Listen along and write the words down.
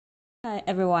Hi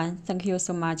everyone, thank you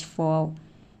so much for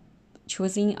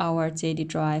choosing our JD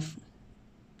Drive.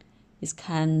 It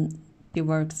can be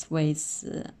worked with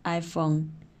iPhone,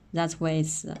 that's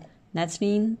with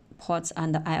Lightning ports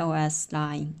and iOS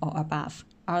 9 or above,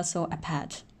 also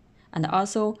iPad. And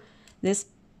also this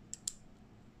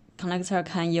connector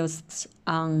can use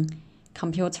on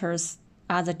computers,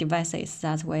 other devices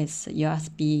that with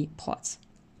USB ports.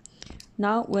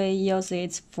 Now we use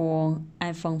it for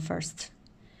iPhone first.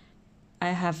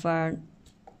 I have an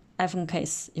iPhone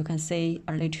case. You can see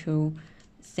a little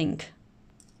think,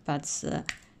 but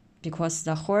because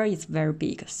the hole is very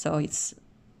big, so it's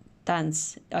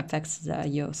doesn't affect the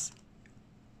use.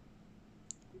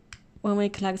 When we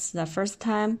connect the first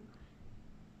time,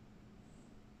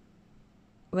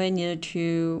 we need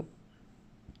to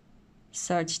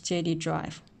search JD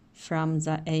Drive from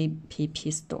the App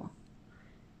Store.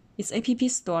 It's App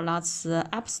Store, not the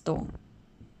App Store.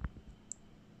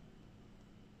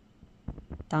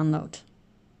 Download.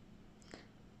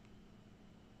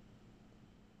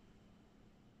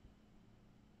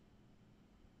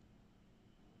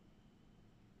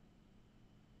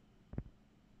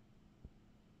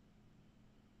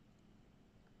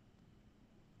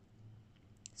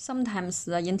 Sometimes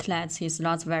the internet is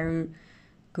not very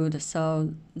good,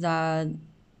 so the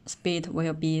speed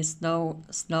will be slow.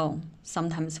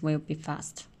 Sometimes will be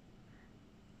fast.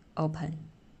 Open.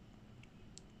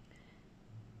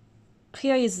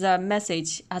 Here is the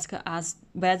message asking us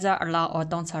whether allow or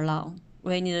don't allow.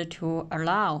 We need to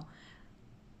allow.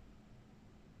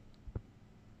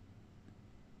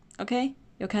 Okay,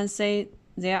 you can see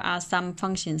there are some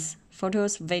functions: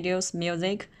 photos, videos,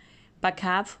 music,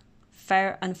 backup,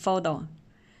 file and folder,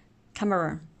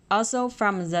 camera. Also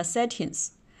from the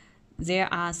settings,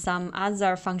 there are some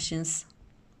other functions.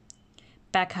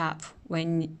 Backup,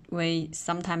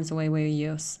 sometimes we will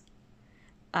use,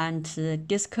 and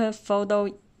disk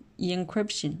folder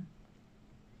encryption.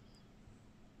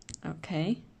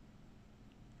 Okay,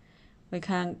 we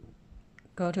can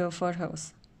go to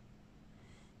photos.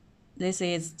 This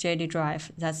is JD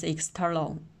Drive, that's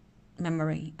external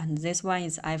memory, and this one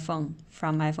is iPhone.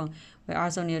 From iPhone, we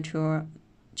also need to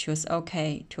choose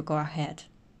OK to go ahead.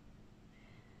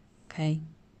 Okay,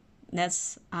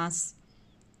 let's ask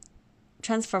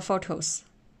transfer photos.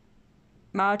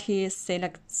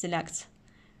 Select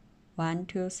 1,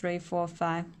 2, 3, 4,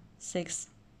 5, 6.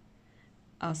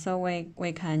 Also,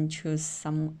 we can choose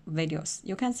some videos.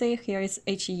 You can see here is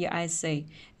HEIC,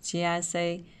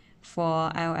 GIC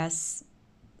for iOS,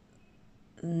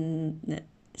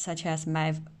 such as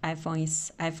my iPhone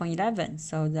is iPhone 11,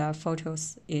 so the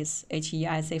photos is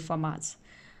HEIC format.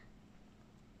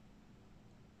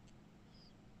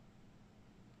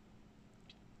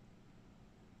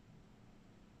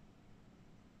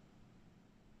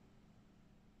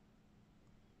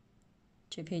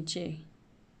 JPG,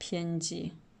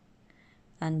 PNG,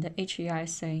 and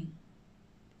HEIC,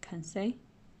 can see.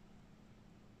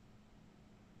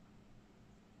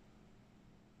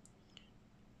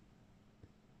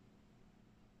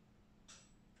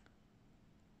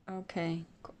 Okay,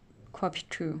 copy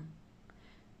to.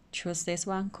 Choose this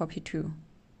one, copy to.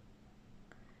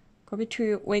 Copy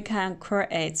to, we can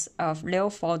create a new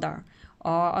folder,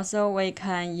 or also we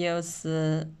can use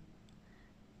the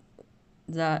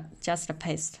just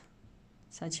paste,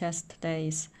 such as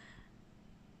today's.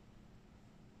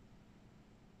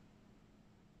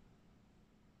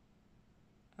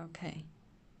 Okay,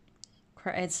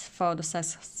 create folder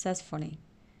successfully.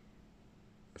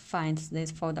 Find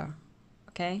this folder.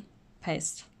 Okay,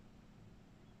 paste.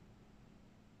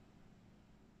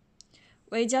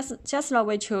 We just now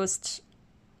we choose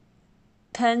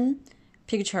 10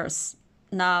 pictures.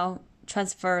 Now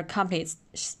transfer complete,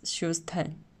 choose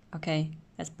 10. Okay,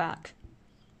 let's back.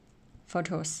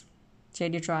 Photos,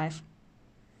 JD Drive.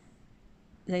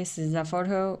 This is the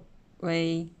photo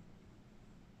we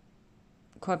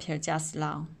copied just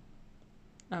now.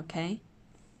 Okay.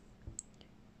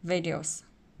 Videos.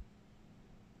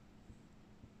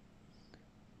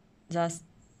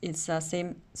 It's the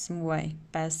same way,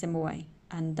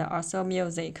 and also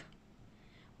music.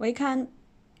 We can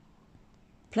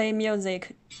play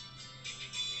music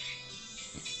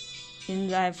in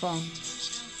the iPhone.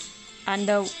 And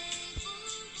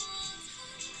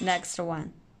next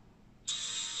one.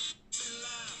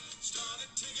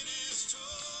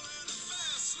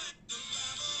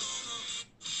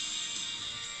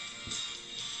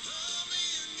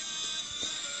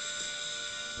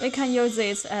 We can use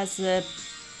it as the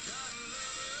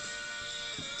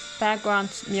background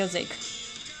music.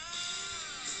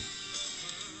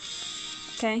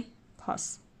 Okay,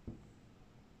 pause.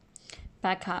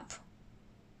 Backup.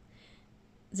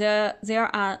 there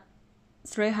are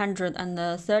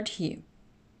 330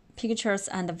 pictures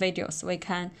and videos. We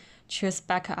can choose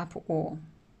backup all.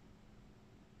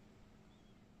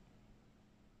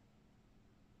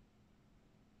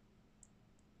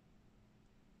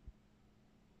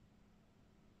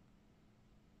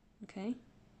 Okay.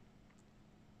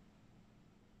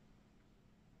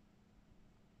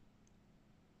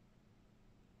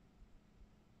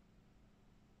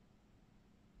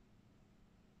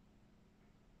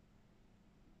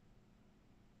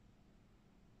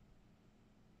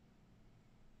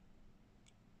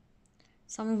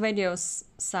 Some videos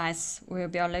size will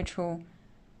be a little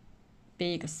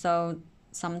big, so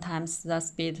sometimes the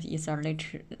speed is a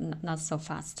little not so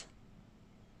fast.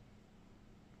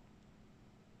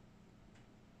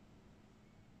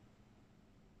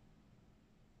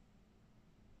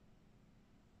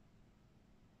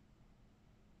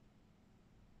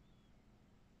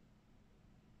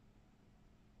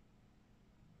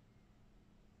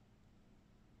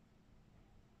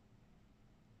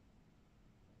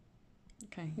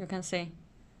 Okay, you can see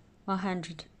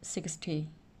 160,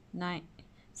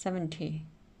 70,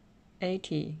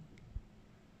 80.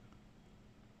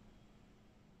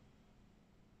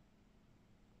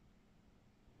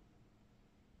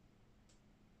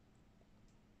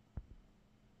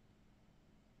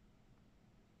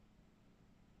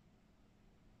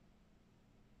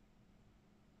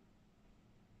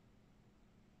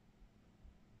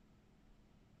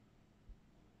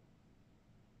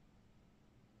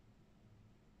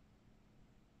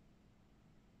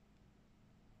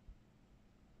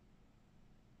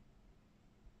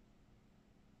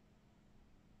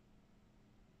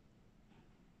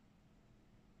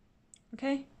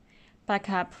 Okay,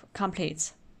 backup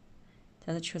complete.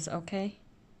 Just choose OK.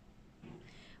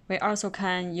 We also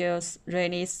can use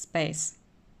release space.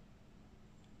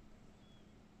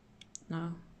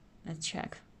 Now, let's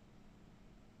check.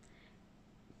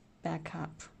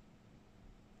 Backup.